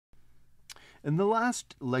In the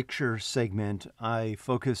last lecture segment, I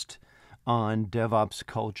focused on DevOps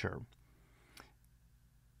culture.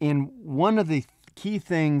 And one of the key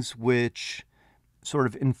things which sort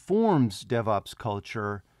of informs DevOps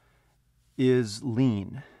culture is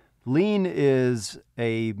lean. Lean is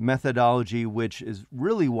a methodology which is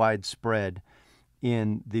really widespread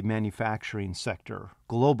in the manufacturing sector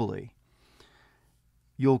globally.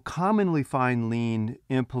 You'll commonly find lean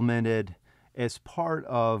implemented as part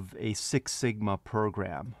of a Six Sigma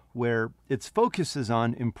program where its focus is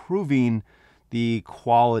on improving the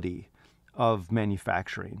quality of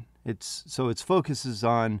manufacturing. Its focus is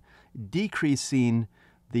on decreasing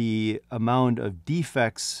the amount of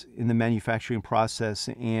defects in the manufacturing process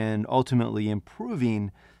and ultimately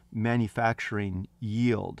improving manufacturing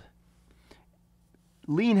yield.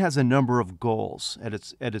 Lean has a number of goals at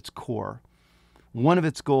its core. One of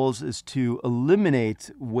its goals is to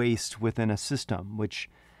eliminate waste within a system, which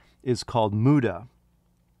is called muda.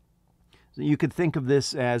 So you could think of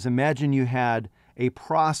this as, imagine you had a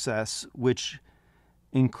process which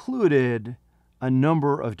included a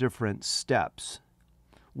number of different steps.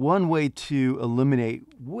 One way to eliminate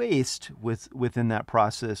waste within that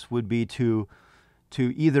process would be to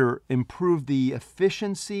either improve the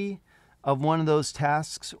efficiency of one of those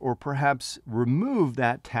tasks or perhaps remove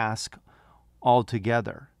that task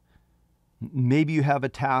altogether. Maybe you have a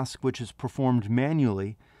task which is performed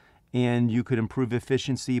manually and you could improve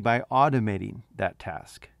efficiency by automating that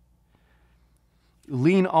task.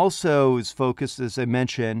 Lean also is focused, as I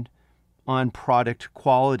mentioned, on product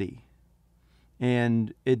quality.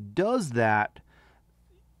 And it does that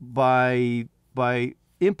by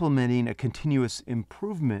implementing a continuous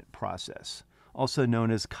improvement process, also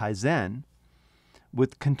known as Kaizen.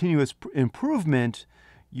 With continuous improvement,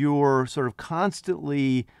 you're sort of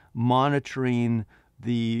constantly monitoring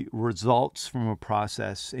the results from a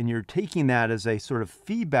process, and you're taking that as a sort of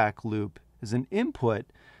feedback loop, as an input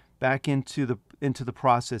back into the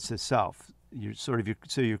process itself. So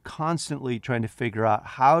you're constantly trying to figure out,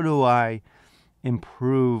 how do I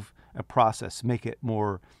improve a process, make it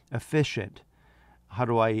more efficient? How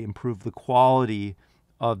do I improve the quality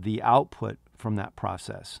of the output from that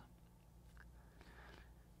process?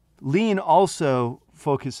 Lean also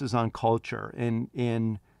focuses on culture, and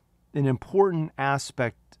an important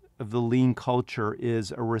aspect of the lean culture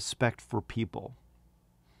is a respect for people.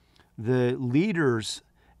 The leaders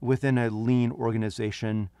within a lean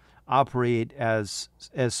organization operate as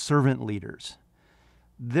servant leaders.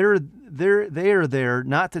 They are there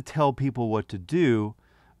not to tell people what to do,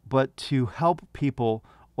 but to help people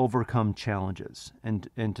overcome challenges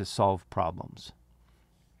and to solve problems.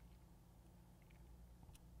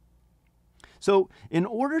 So in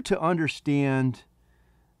order to understand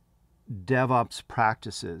DevOps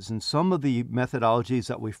practices and some of the methodologies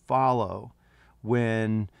that we follow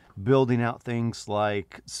when building out things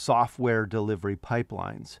like software delivery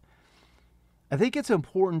pipelines, I think it's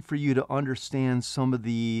important for you to understand some of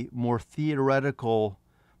the more theoretical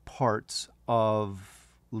parts of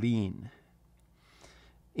lean.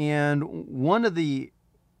 And one of the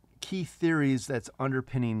key theories that's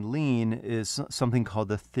underpinning lean is something called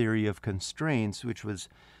the theory of constraints, which was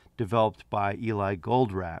developed by Eli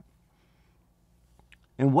Goldratt.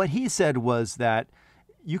 And what he said was that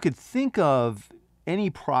you could think of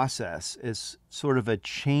any process as sort of a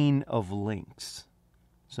chain of links.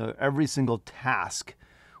 So every single task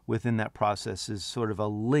within that process is sort of a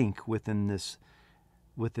link within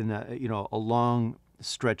a long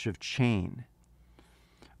stretch of chain.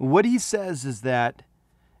 What he says is that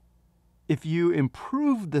if you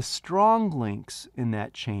improve the strong links in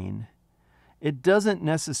that chain, it doesn't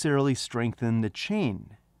necessarily strengthen the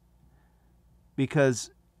chain. Because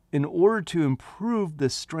in order to improve the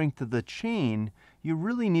strength of the chain, you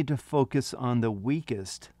really need to focus on the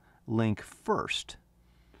weakest link first.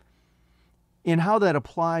 And how that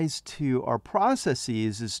applies to our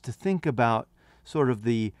processes is to think about sort of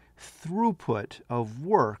the throughput of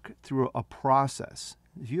work through a process.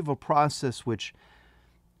 If you have a process which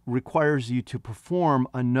requires you to perform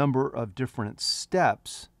a number of different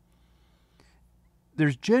steps,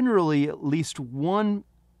 there's generally at least one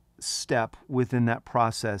step within that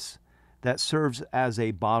process that serves as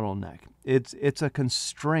a bottleneck. It's a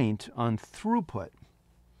constraint on throughput.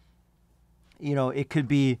 It could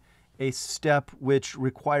be a step which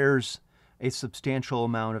requires a substantial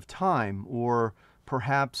amount of time, or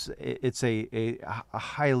perhaps it's a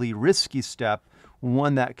highly risky step,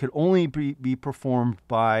 one that could only be performed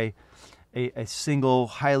by a single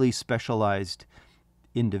highly specialized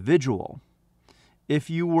individual.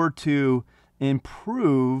 If you were to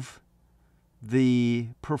improve the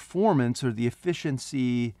performance or the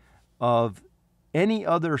efficiency of any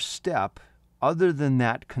other step other than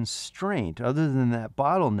that constraint, other than that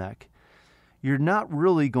bottleneck, you're not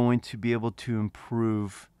really going to be able to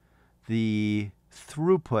improve the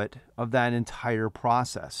throughput of that entire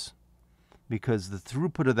process, because the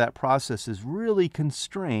throughput of that process is really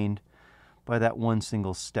constrained by that one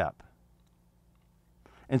single step.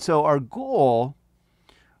 And so our goal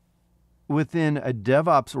within a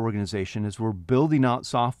DevOps organization, as we're building out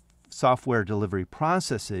software delivery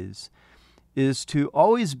processes, is to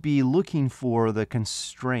always be looking for the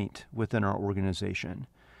constraint within our organization.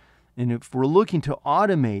 And if we're looking to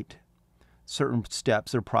automate certain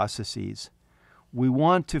steps or processes, we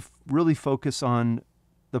want to really focus on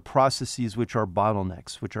the processes which are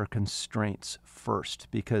bottlenecks, which are constraints first,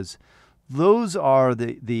 because those are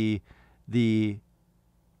the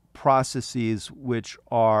processes which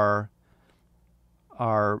are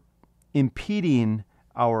impeding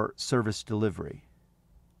our service delivery.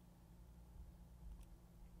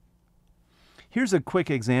 Here's a quick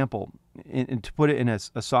example, and to put it in a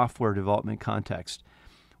software development context.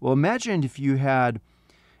 Well, imagine if you had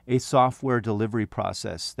a software delivery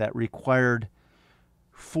process that required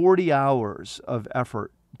 40 hours of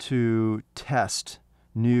effort to test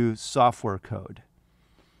new software code,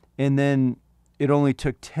 and then it only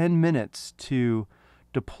took 10 minutes to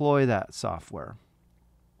deploy that software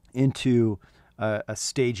into a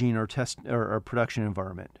staging or test or a production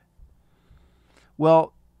environment.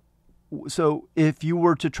 Well, so if you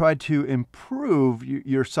were to try to improve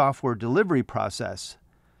your software delivery process,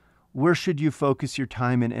 where should you focus your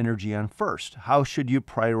time and energy on first? How should you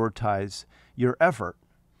prioritize your effort?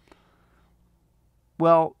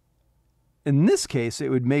 Well, in this case, it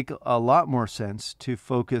would make a lot more sense to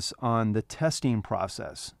focus on the testing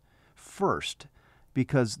process first,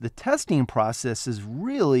 because the testing process is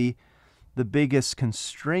really the biggest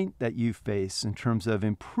constraint that you face in terms of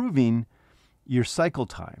improving your cycle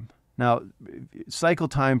time. Now, cycle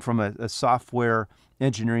time from a software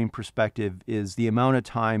engineering perspective is the amount of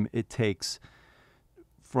time it takes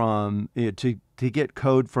from to get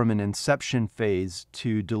code from an inception phase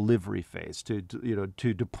to delivery phase, to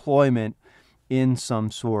deployment in some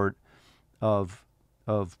sort of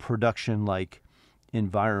production-like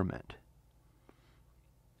environment.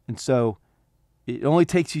 And so it only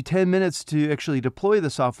takes you 10 minutes to actually deploy the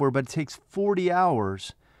software, but it takes 40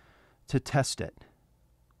 hours to test it.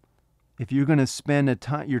 If you're going to spend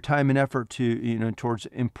your time and effort towards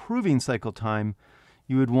improving cycle time,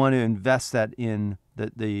 you would want to invest that in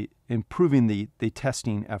the improving the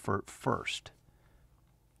testing effort first.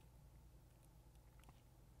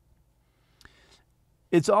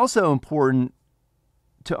 It's also important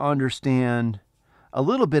to understand a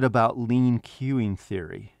little bit about lean queuing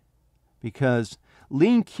theory, because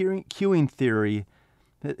lean queuing theory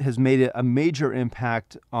has made a major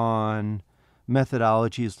impact on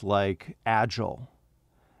methodologies like Agile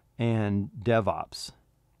and DevOps.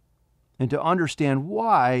 And to understand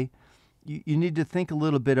why, you need to think a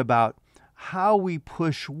little bit about how we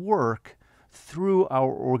push work through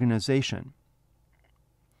our organization.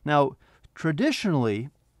 Now, traditionally,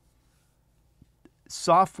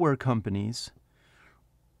 software companies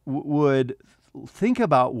would think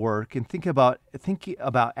about work and thinking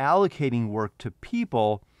about allocating work to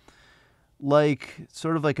people like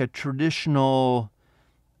sort of like a traditional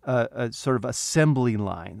sort of assembly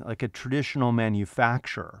line, like a traditional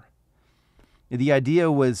manufacturer. The idea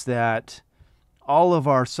was that all of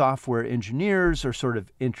our software engineers are sort of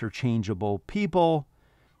interchangeable people,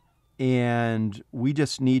 and we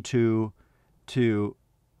just need to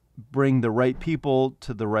bring the right people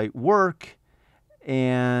to the right work,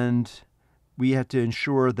 and we have to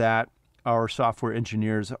ensure that our software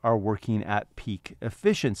engineers are working at peak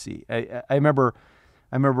efficiency. I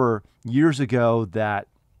remember years ago that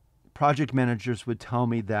project managers would tell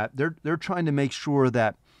me that they're trying to make sure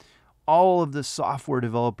that all of the software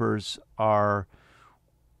developers are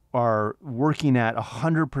working at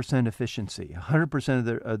 100% efficiency.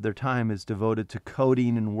 100% of their time is devoted to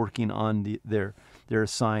coding and working on their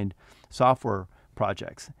assigned software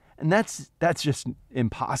projects. And that's just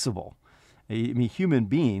impossible. I mean, human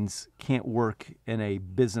beings can't work in a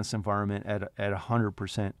business environment at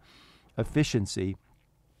 100% efficiency.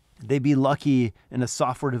 They'd be lucky in a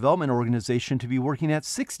software development organization to be working at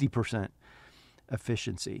 60%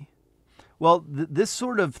 efficiency. Well, this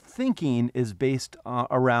sort of thinking is based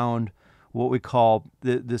around what we call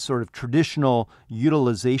the sort of traditional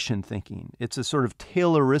utilization thinking. It's a sort of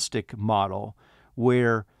Tayloristic model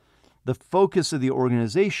where the focus of the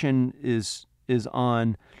organization is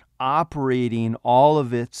on operating all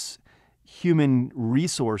of its human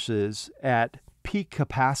resources at peak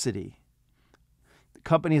capacity.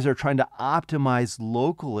 companies are trying to optimize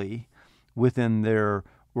locally within their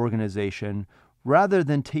organization rather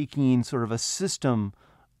than taking sort of a system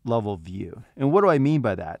level view. And what do I mean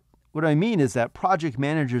by that? What I mean is that project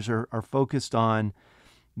managers are focused on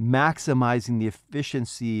maximizing the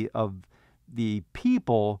efficiency of the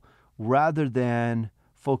people rather than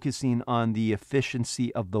focusing on the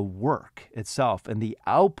efficiency of the work itself and the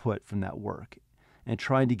output from that work, and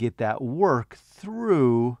trying to get that work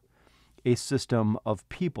through a system of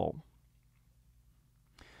people.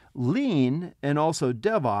 Lean and also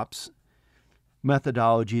DevOps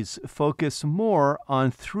methodologies focus more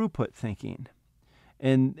on throughput thinking.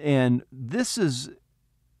 And this is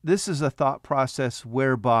a thought process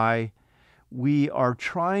whereby we are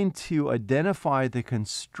trying to identify the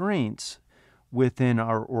constraints within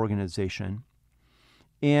our organization,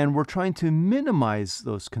 and we're trying to minimize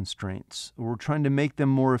those constraints. We're trying to make them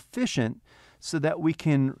more efficient so that we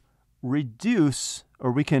can reduce,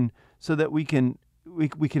 or we can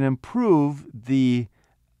improve the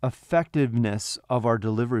effectiveness of our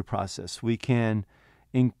delivery process. We can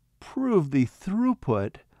improve the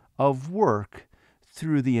throughput of work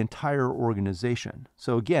through the entire organization.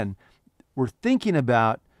 So again, we're thinking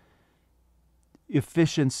about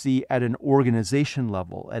efficiency at an organization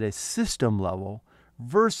level, at a system level,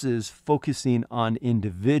 versus focusing on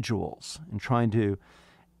individuals and trying to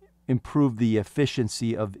improve the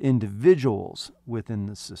efficiency of individuals within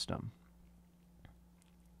the system.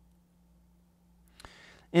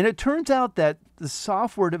 And it turns out that the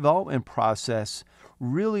software development process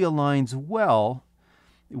really aligns well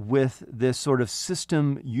with this sort of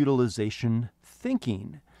system utilization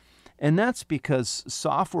thinking. And that's because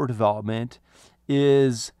software development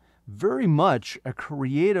is very much a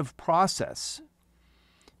creative process.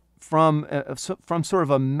 From sort of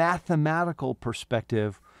a mathematical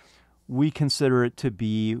perspective, we consider it to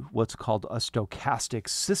be what's called a stochastic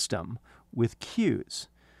system with queues.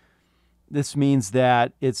 This means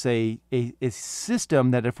that it's a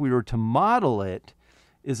system that, if we were to model it,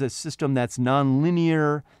 is a system that's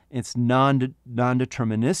nonlinear, it's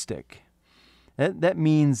non-deterministic. That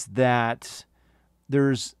means that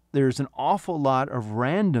there's an awful lot of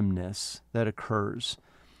randomness that occurs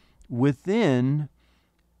within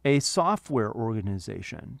a software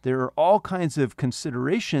organization. There are all kinds of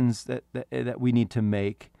considerations that we need to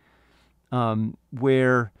make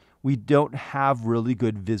where we don't have really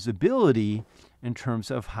good visibility in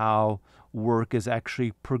terms of how work is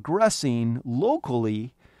actually progressing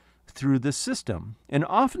locally through the system. And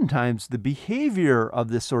oftentimes the behavior of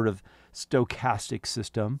this sort of stochastic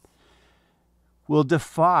system will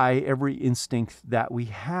defy every instinct that we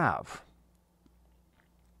have.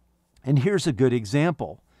 And here's a good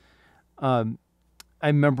example. I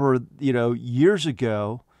remember, years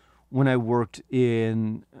ago when I worked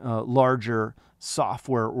in larger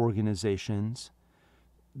software organizations,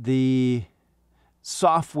 the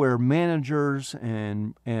software managers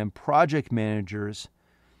and project managers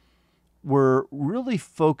were really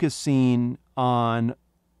focusing on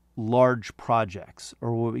large projects,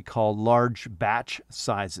 or what we call large batch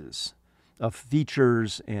sizes of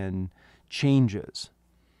features and changes.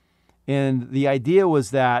 And the idea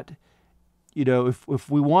was that, if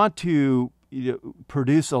we want to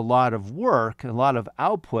produce a lot of work, a lot of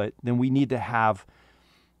output, then we need to have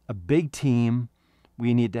a big team.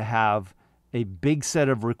 We need to have a big set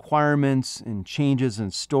of requirements and changes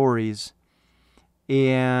and stories.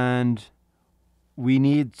 And we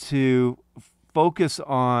need to focus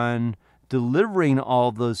on delivering all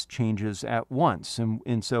of those changes at once.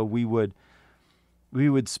 And so we would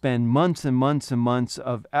spend months and months and months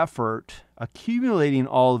of effort accumulating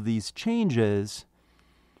all of these changes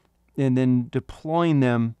and then deploying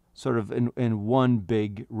them sort of in one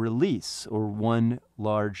big release or one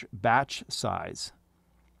large batch size.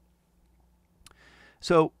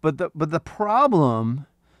 So, but the problem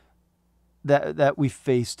that we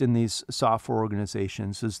faced in these software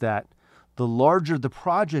organizations is that the larger the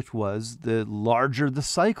project was, the larger the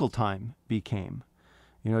cycle time became.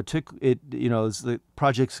 As the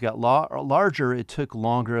projects got larger, it took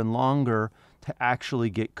longer and longer to actually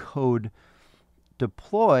get code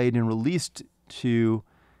deployed and released to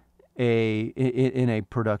in a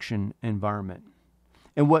production environment.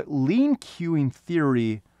 And what lean queuing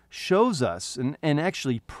theory shows us and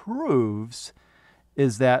actually proves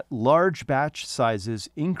is that large batch sizes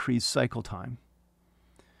increase cycle time.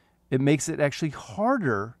 It makes it actually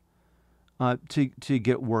harder to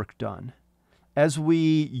get work done. As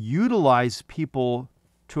we utilize people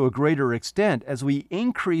to a greater extent, as we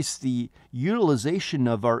increase the utilization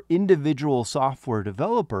of our individual software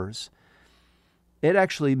developers, it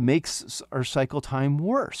actually makes our cycle time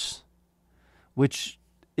worse. which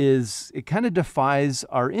it kind of defies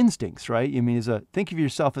our instincts, right? I mean, think of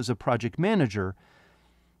yourself as a project manager.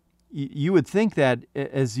 You would think that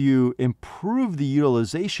as you improve the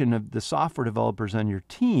utilization of the software developers on your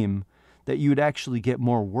team, that you would actually get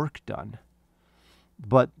more work done.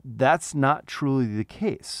 But that's not truly the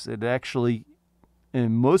case. It actually,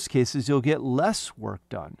 in most cases, you'll get less work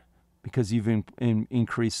done because you've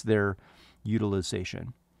increased their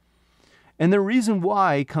utilization. And the reason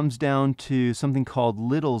why comes down to something called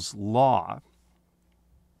Little's Law.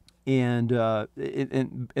 And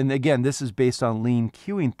again, this is based on lean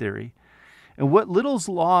queuing theory. And what Little's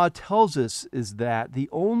Law tells us is that the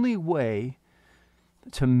only way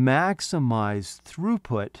to maximize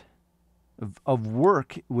throughput of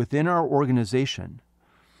work within our organization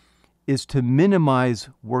is to minimize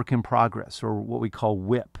work in progress, or what we call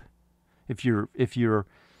WIP. If you've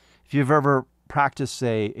ever practiced,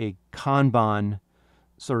 say, a Kanban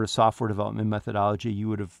sort of software development methodology,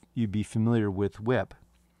 you'd be familiar with WIP.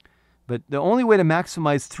 But the only way to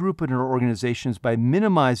maximize throughput in our organization is by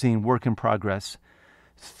minimizing work in progress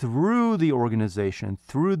through the organization,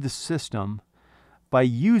 through the system, by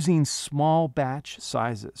using small batch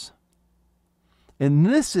sizes. And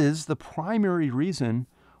this is the primary reason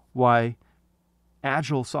why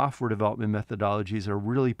agile software development methodologies are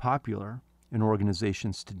really popular in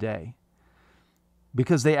organizations today,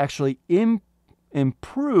 because they actually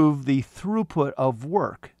improve the throughput of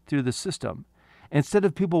work through the system. Instead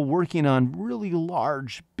of people working on really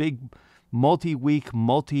large, big, multi-week,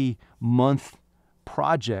 multi-month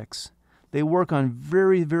projects, they work on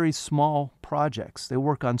very, very small projects. They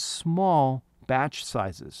work on small batch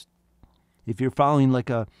sizes. If you're following like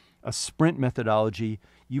a sprint methodology,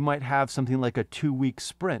 you might have something like a 2-week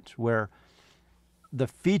sprint where the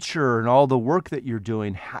feature and all the work that you're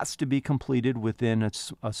doing has to be completed within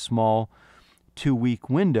a small 2-week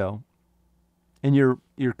window. And you're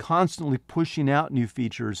constantly pushing out new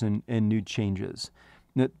features and new changes.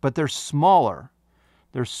 But they're smaller.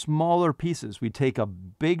 They're smaller pieces. We take a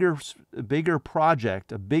bigger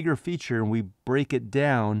project, a bigger feature, and we break it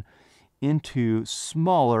down into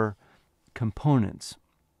smaller components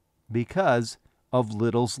because of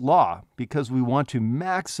Little's Law, because we want to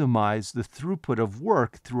maximize the throughput of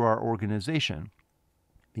work through our organization.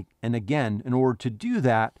 And again, in order to do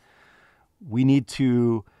that, we need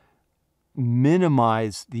to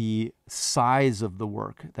minimize the size of the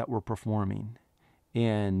work that we're performing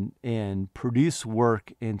and produce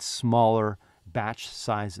work in smaller batch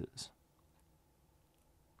sizes.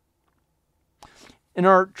 In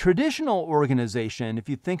our traditional organization, if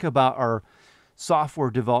you think about our software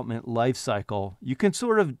development lifecycle, you can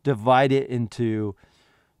sort of divide it into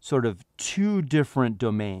sort of 2 different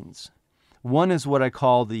domains. One is what I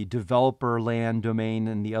call the developer land domain,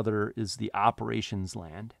 and the other is the operations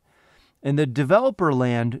land. In the developer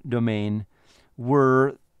land domain,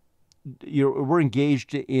 we're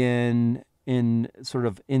engaged in sort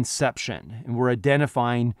of inception, and we're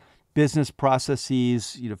identifying business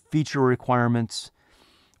processes, feature requirements.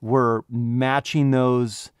 We're matching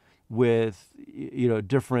those with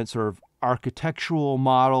different sort of architectural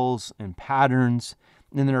models and patterns.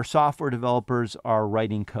 And then our software developers are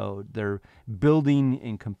writing code. They're building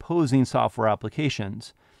and composing software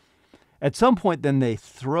applications. At some point, then they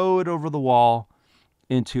throw it over the wall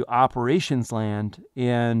into operations land,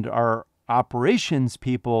 and our operations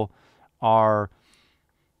people are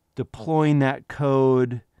deploying that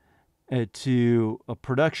code to a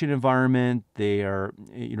production environment. They are,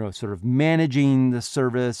 sort of managing the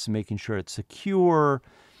service, making sure it's secure,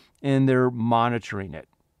 and they're monitoring it.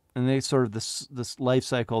 And they sort of this life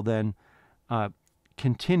cycle then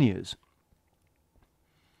continues.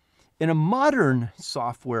 In a modern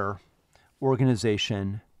software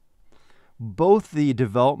organization, both the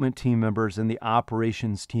development team members and the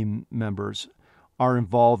operations team members are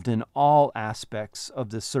involved in all aspects of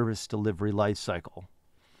the service delivery life cycle.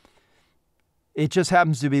 It just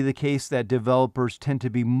happens to be the case that developers tend to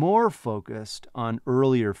be more focused on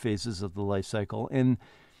earlier phases of the life cycle, and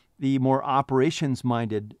the more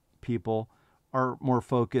operations-minded people are more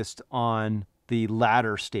focused on the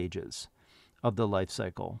latter stages of the life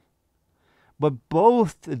cycle. But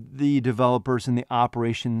both the developers and the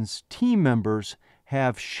operations team members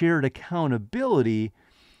have shared accountability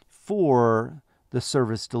for the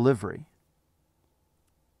service delivery.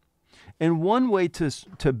 And one way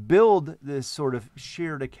to build this sort of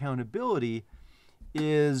shared accountability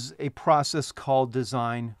is a process called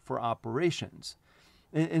design for operations.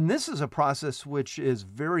 And this is a process which is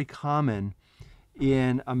very common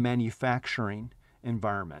in a manufacturing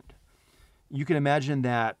environment. You can imagine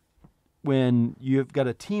that when you've got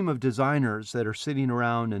a team of designers that are sitting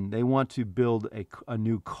around and they want to build a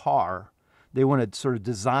new car, they want to sort of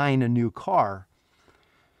design a new car.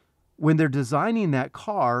 When they're designing that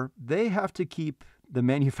car, they have to keep the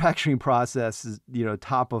manufacturing process,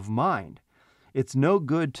 top of mind. It's no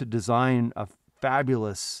good to design a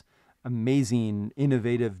fabulous, amazing,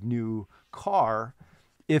 innovative new car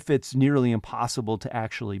if it's nearly impossible to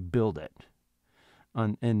actually build it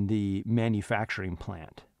in the manufacturing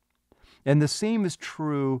plant. And the same is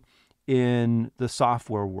true in the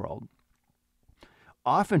software world.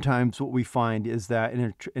 Oftentimes what we find is that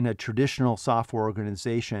in a traditional software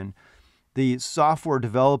organization, the software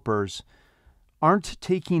developers aren't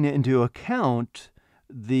taking into account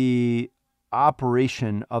the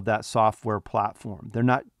operation of that software platform. They're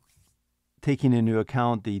not taking into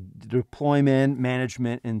account the deployment,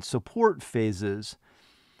 management, and support phases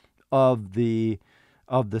of the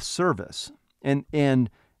service. And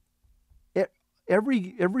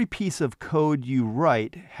every piece of code you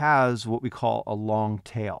write has what we call a long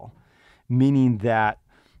tail, meaning that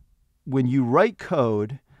when you write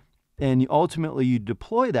code and ultimately you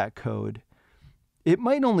deploy that code, it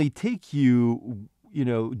might only take you,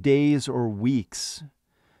 days or weeks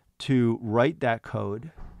to write that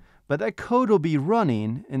code, but that code will be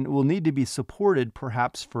running and will need to be supported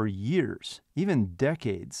perhaps for years, even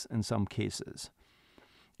decades in some cases.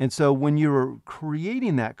 And so when you're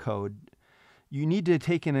creating that code, you need to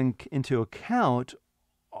take into account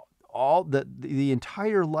all the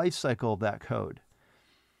entire life cycle of that code.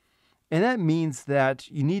 And that means that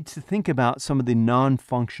you need to think about some of the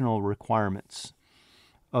non-functional requirements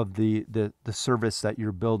of the service that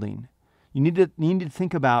you're building. You need to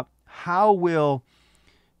think about how will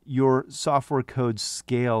your software code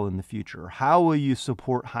scale in the future? How will you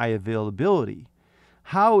support high availability?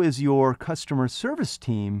 How is your customer service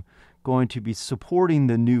team going to be supporting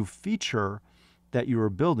the new feature that you are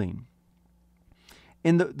building?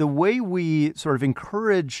 And the way we sort of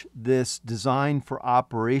encourage this design for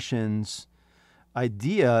operations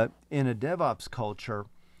idea in a DevOps culture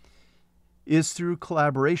is through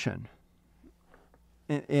collaboration.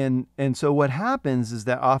 And so what happens is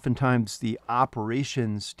that oftentimes the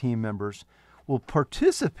operations team members will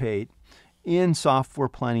participate in software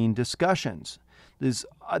planning discussions.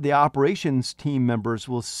 The operations team members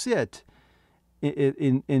will sit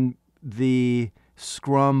in the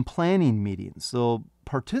Scrum planning meetings. They'll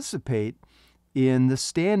participate in the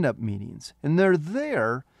stand-up meetings. And they're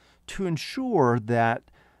there to ensure that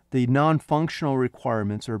the non-functional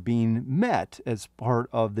requirements are being met as part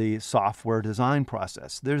of the software design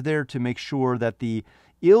process. They're there to make sure that the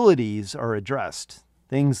illities are addressed.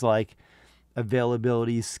 Things like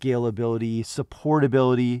availability, scalability,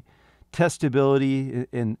 supportability, testability,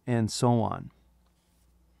 and so on.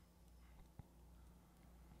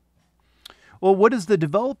 Well, what is the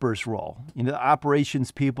developer's role? The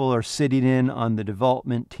operations people are sitting in on the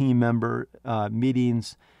development team member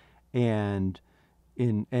meetings and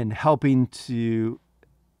helping to,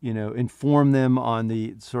 inform them on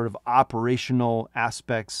the sort of operational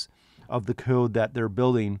aspects of the code that they're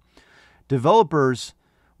building. Developers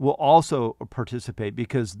will also participate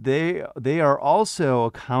because they are also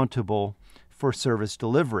accountable for service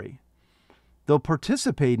delivery. They'll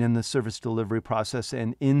participate in the service delivery process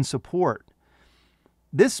and in support.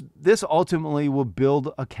 This ultimately will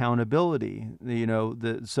build accountability.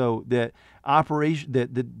 So the operation,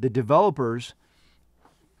 the developers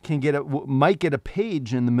might get a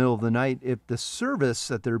page in the middle of the night if the service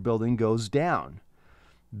that they're building goes down.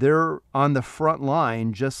 They're on the front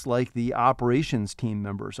line just like the operations team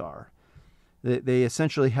members are. They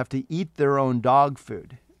essentially have to eat their own dog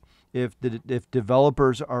food. If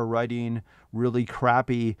developers are writing really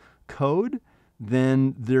crappy code,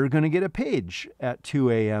 then they're going to get a page at 2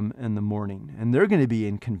 a.m. in the morning, and they're going to be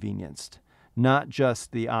inconvenienced, not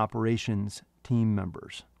just the operations team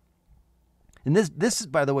members. And this,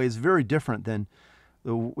 by the way, is very different than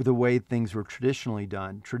the way things were traditionally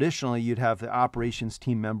done. Traditionally, you'd have the operations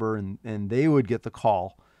team member, and they would get the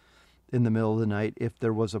call in the middle of the night if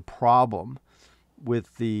there was a problem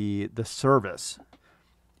with the service.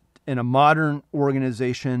 In a modern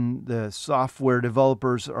organization, the software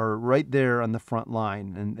developers are right there on the front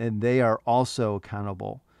line, and they are also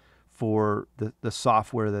accountable for the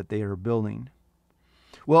software that they are building.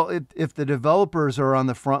 Well, if the developers are on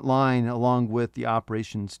the front line along with the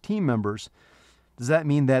operations team members, does that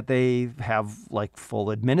mean that they have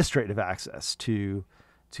full administrative access to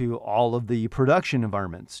all of the production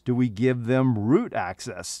environments? Do we give them root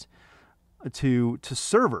access to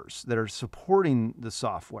servers that are supporting the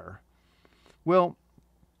software? Well,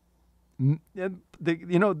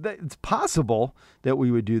 it's possible that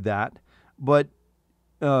we would do that, But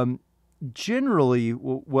generally,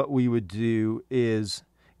 what we would do is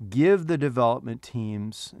give the development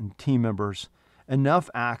teams and team members enough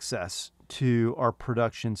access to our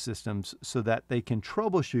production systems so that they can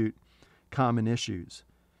troubleshoot common issues.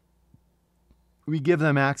 We give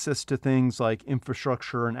them access to things like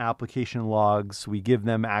infrastructure and application logs. We give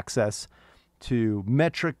them access to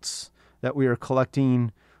metrics that we are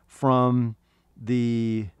collecting from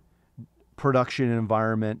the production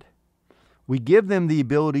environment. We give them the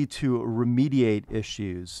ability to remediate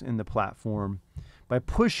issues in the platform by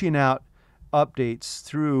pushing out updates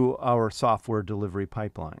through our software delivery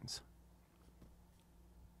pipelines.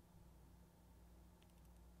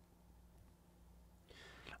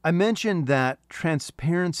 I mentioned that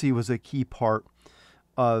transparency was a key part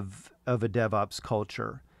of a DevOps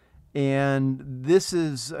culture. And this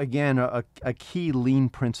is, again, a key lean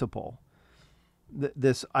principle.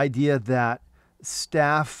 This idea that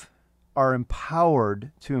staff are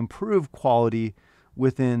empowered to improve quality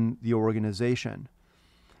within the organization.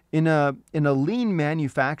 In a lean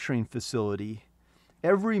manufacturing facility,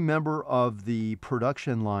 every member of the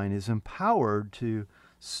production line is empowered to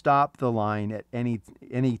stop the line at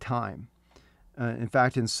any time. In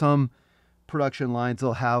fact, in some production lines,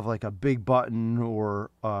 they'll have like a big button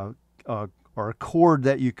or a cord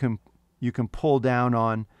that you can pull down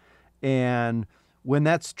on, and when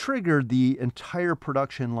that's triggered, the entire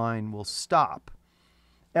production line will stop.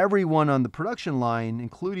 Everyone on the production line,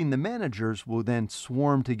 including the managers, will then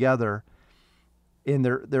swarm together, and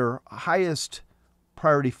their highest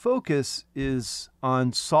priority focus is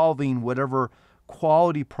on solving whatever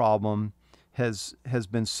quality problem has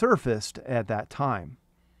been surfaced at that time.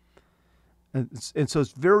 And so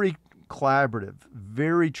it's very collaborative,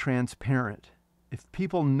 very transparent. If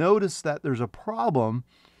people notice that there's a problem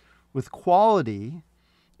with quality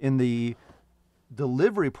in the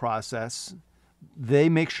delivery process, they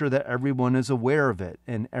make sure that everyone is aware of it,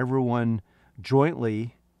 and everyone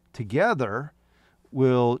jointly together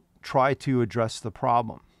will try to address the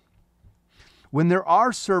problem. When there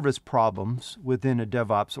are service problems within a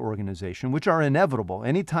DevOps organization, which are inevitable,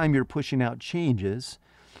 anytime you're pushing out changes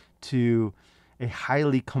to a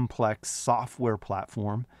highly complex software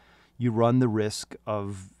platform, you run the risk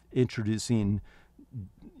of introducing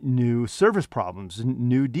new service problems,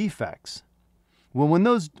 new defects. Well, when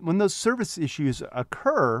those service issues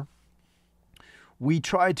occur, we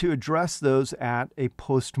try to address those at a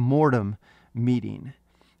post-mortem meeting.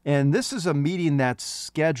 And this is a meeting that's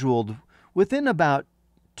scheduled within about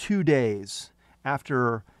 2 days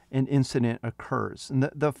after an incident occurs. And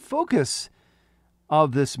the focus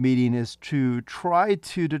of this meeting is to try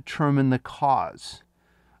to determine the cause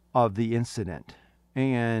of the incident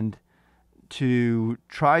and to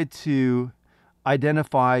try to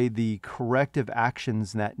identify the corrective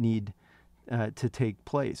actions that need to take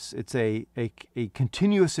place. It's a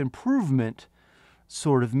continuous improvement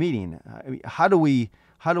sort of meeting. I mean, how do we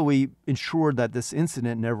ensure that this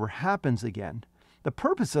incident never happens again? The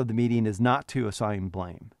purpose of the meeting is not to assign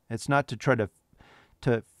blame. It's not to try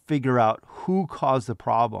to figure out who caused the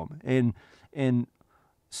problem. And in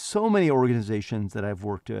so many organizations that I've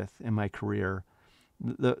worked with in my career,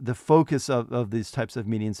 the focus of these types of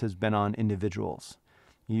meetings has been on individuals.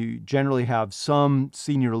 You generally have some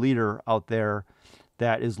senior leader out there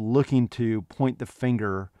that is looking to point the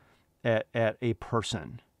finger at a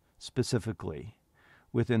person specifically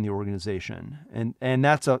within the organization. And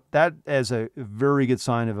that is a very good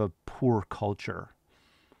sign of a poor culture.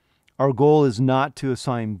 Our goal is not to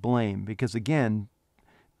assign blame because, again,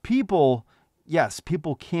 people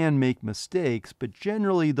can make mistakes, but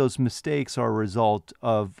generally those mistakes are a result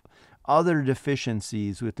of other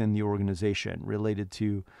deficiencies within the organization related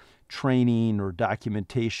to training or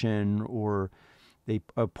documentation or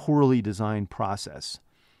a poorly designed process.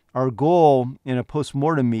 Our goal in a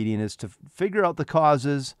post-mortem meeting is to figure out the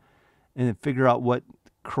causes and figure out what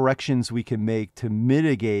corrections we can make to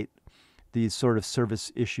mitigate these sort of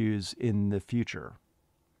service issues in the future.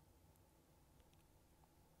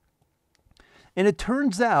 And it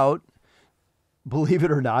turns out, believe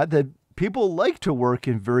it or not, that people like to work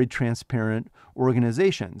in very transparent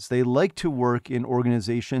organizations. They like to work in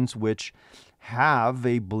organizations which have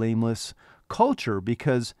a blameless culture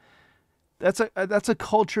because that's a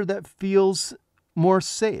culture that feels more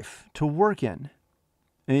safe to work in.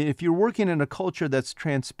 And if you're working in a culture that's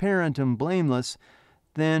transparent and blameless,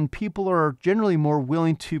 then people are generally more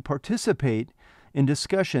willing to participate in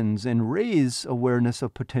discussions and raise awareness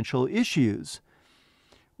of potential issues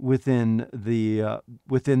within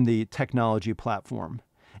the technology platform.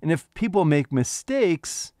 And if people make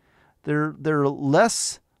mistakes, they're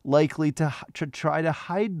less likely to try to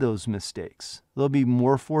hide those mistakes. They'll be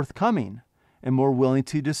more forthcoming and more willing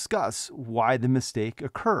to discuss why the mistake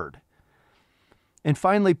occurred. And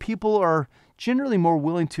finally, people are generally more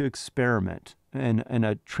willing to experiment in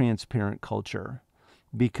a transparent culture,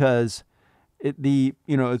 because one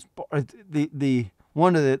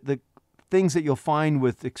of the things that you'll find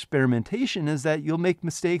with experimentation is that you'll make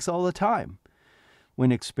mistakes all the time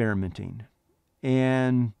when experimenting.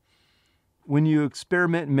 And when you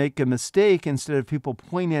experiment and make a mistake, instead of people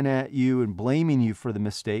pointing at you and blaming you for the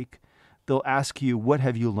mistake, they'll ask you, what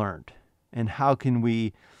have you learned? And how can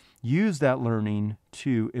we use that learning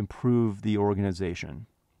to improve the organization?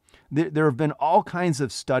 There have been all kinds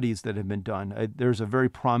of studies that have been done. There's a very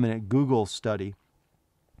prominent Google study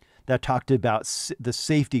that talked about the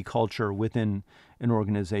safety culture within an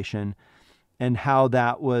organization and how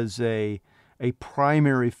that was a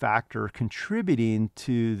primary factor contributing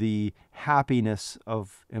to the happiness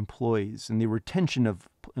of employees and the retention of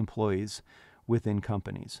employees within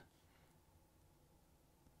companies.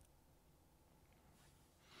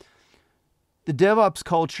 The DevOps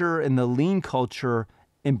culture and the lean culture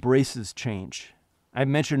embraces change. I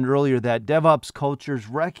mentioned earlier that DevOps cultures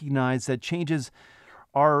recognize that changes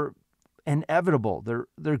are inevitable.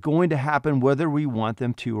 They're going to happen whether we want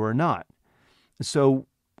them to or not. So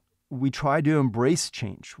we try to embrace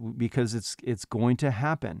change because it's going to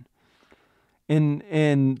happen.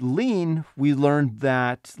 In lean, we learned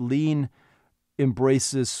that lean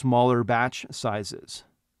embraces smaller batch sizes,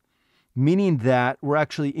 meaning that we're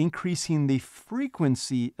actually increasing the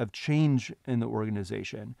frequency of change in the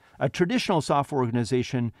organization. A traditional software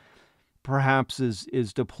organization perhaps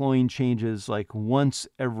is deploying changes like once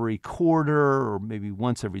every quarter or maybe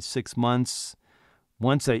once every 6 months,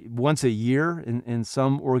 once a year in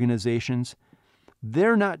some organizations.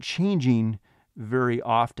 They're not changing very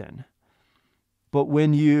often. But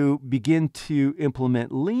when you begin to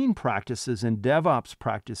implement lean practices and DevOps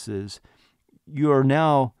practices, you are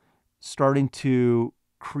now starting to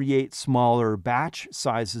create smaller batch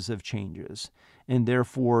sizes of changes, and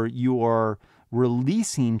therefore you are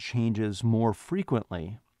releasing changes more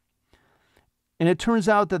frequently. And it turns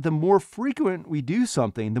out that the more frequent we do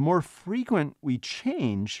something, the more frequent we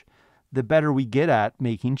change, the better we get at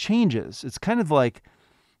making changes. It's kind of like,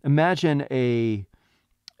 imagine a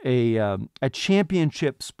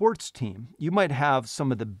championship sports team. You might have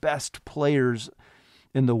some of the best players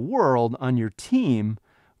in the world on your team,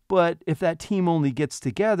 but if that team only gets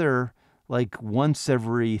together like once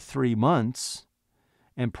every 3 months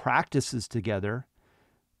and practices together,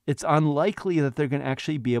 it's unlikely that they're going to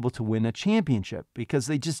actually be able to win a championship, because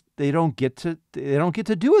they don't get to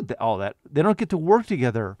do it all that. They don't get to work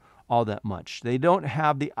together all that much. They don't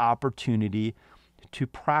have the opportunity to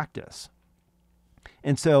practice.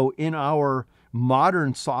 And so in our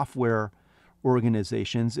modern software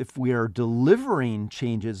organizations, if we are delivering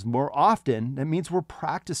changes more often, that means we're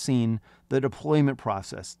practicing the deployment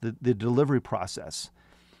process, the delivery process.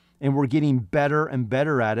 And we're getting better and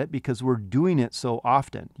better at it because we're doing it so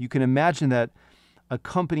often. You can imagine that a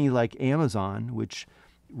company like Amazon, which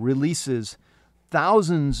releases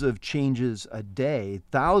thousands of changes a day,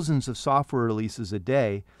 thousands of software releases a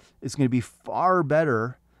day, is going to be far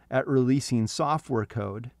better at releasing software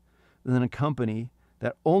code than a company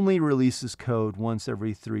that only releases code once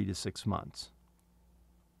every 3 to 6 months.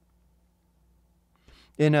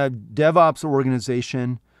 In a DevOps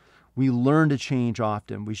organization, we learn to change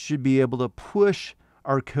often. We should be able to push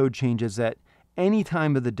our code changes at any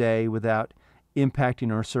time of the day without impacting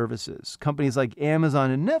our services. Companies like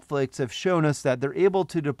Amazon and Netflix have shown us that they're able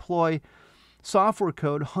to deploy software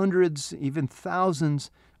code hundreds, even thousands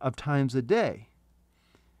of times a day.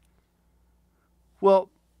 Well,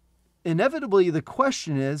 inevitably, the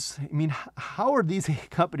question is, how are these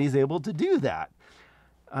companies able to do that?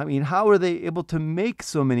 How are they able to make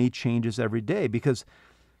so many changes every day? Because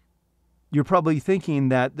you're probably thinking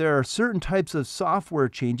that there are certain types of software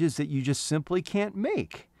changes that you just simply can't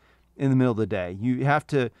make in the middle of the day. You have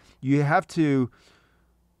to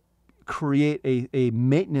create a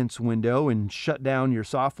maintenance window and shut down your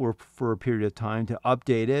software for a period of time to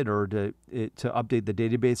update it or to update the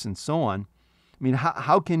database and so on.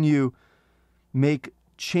 How can you make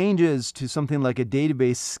changes to something like a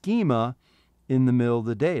database schema in the middle of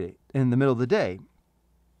the day?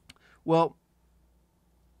 Well,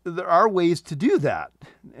 there are ways to do that.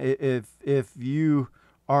 If you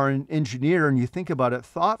are an engineer and you think about it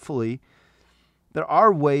thoughtfully, there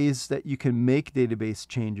are ways that you can make database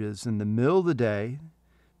changes in the middle of the day,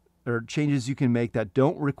 or changes you can make that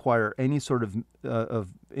don't require any sort of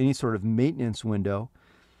maintenance window.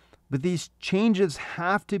 But these changes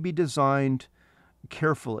have to be designed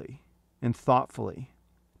carefully and thoughtfully.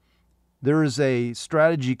 There is a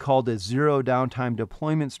strategy called a zero downtime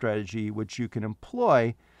deployment strategy, which you can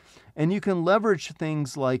employ, and you can leverage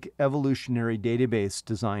things like evolutionary database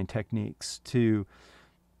design techniques to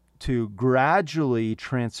gradually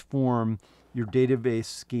transform your database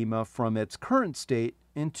schema from its current state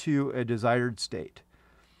into a desired state.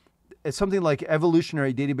 It's something like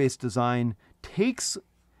evolutionary database design takes,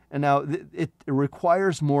 and now it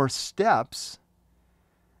requires more steps,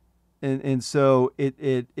 and so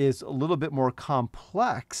it is a little bit more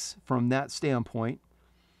complex from that standpoint,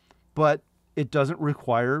 but it doesn't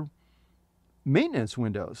require maintenance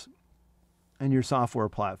windows in your software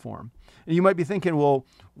platform. And you might be thinking, well,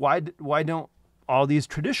 why don't all these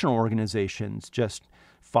traditional organizations just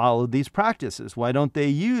follow these practices? Why don't they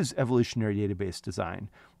use evolutionary database design?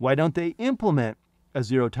 Why don't they implement a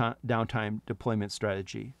zero downtime deployment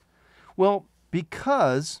strategy? Well,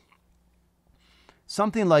 because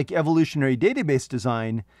something like evolutionary database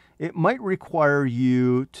design, it might require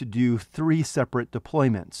you to do 3 separate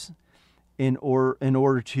deployments in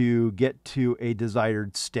order to get to a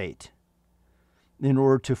desired state. In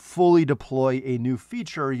order to fully deploy a new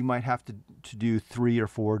feature, you might have to do 3 or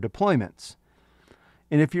 4 deployments.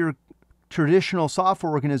 And if your traditional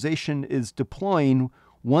software organization is deploying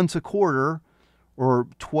once a quarter or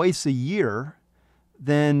twice a year,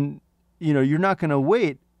 then you're not going to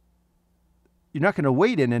wait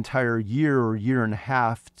an entire year or year and a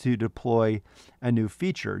half to deploy a new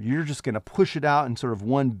feature. You're just going to push it out in sort of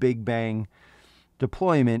one big bang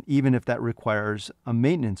deployment, even if that requires a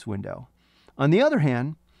maintenance window. On the other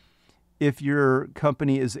hand, if your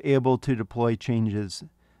company is able to deploy changes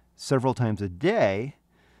several times a day,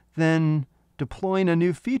 then deploying a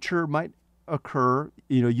new feature might occur,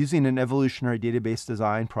 using an evolutionary database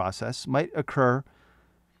design process might occur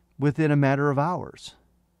within a matter of hours.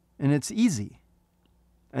 And it's easy.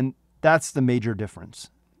 And that's the major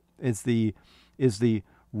difference. Is the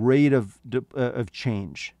rate of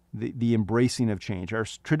change, the embracing of change. Our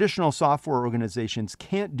traditional software organizations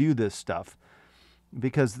can't do this stuff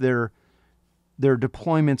because their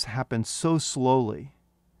deployments happen so slowly.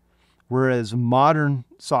 Whereas modern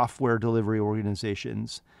software delivery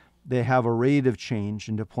organizations, they have a rate of change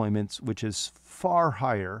in deployments which is far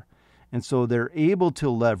higher. And so they're able to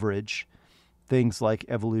leverage things like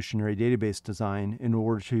evolutionary database design in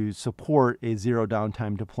order to support a zero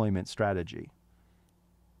downtime deployment strategy.